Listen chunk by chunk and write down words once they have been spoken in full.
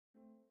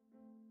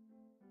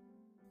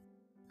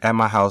At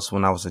my house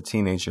when I was a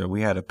teenager,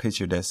 we had a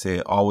picture that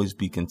said, "Always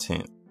be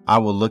content." I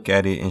would look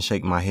at it and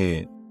shake my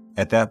head.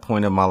 At that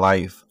point in my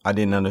life, I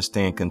didn't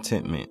understand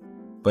contentment,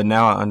 but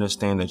now I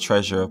understand the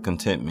treasure of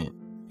contentment.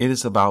 It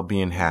is about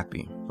being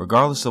happy.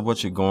 Regardless of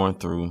what you're going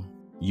through,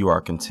 you are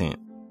content.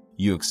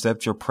 You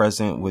accept your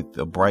present with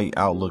a bright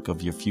outlook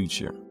of your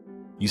future.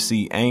 You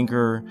see,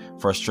 anger,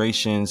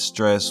 frustration,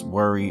 stress,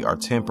 worry are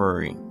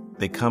temporary.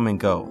 They come and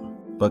go,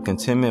 but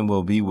contentment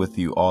will be with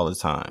you all the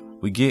time.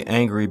 We get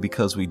angry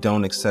because we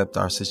don't accept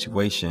our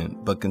situation,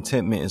 but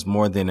contentment is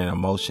more than an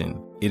emotion.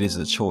 It is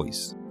a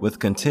choice. With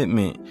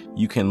contentment,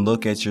 you can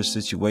look at your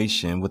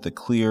situation with a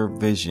clear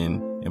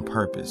vision and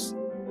purpose.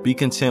 Be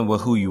content with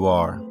who you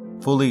are.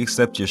 Fully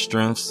accept your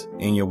strengths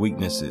and your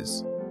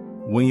weaknesses.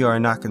 When you are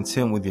not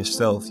content with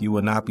yourself, you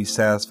will not be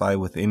satisfied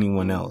with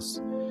anyone else.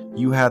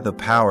 You have the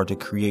power to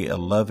create a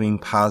loving,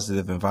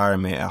 positive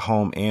environment at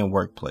home and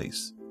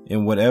workplace.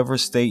 In whatever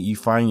state you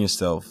find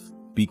yourself,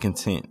 be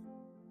content.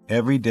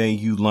 Every day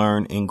you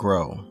learn and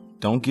grow.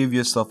 Don't give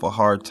yourself a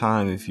hard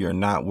time if you're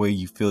not where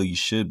you feel you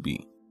should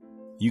be.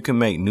 You can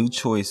make new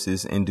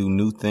choices and do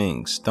new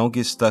things. Don't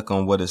get stuck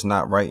on what is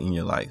not right in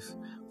your life.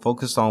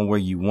 Focus on where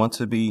you want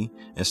to be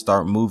and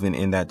start moving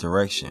in that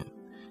direction.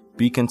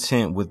 Be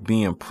content with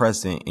being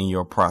present in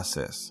your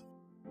process.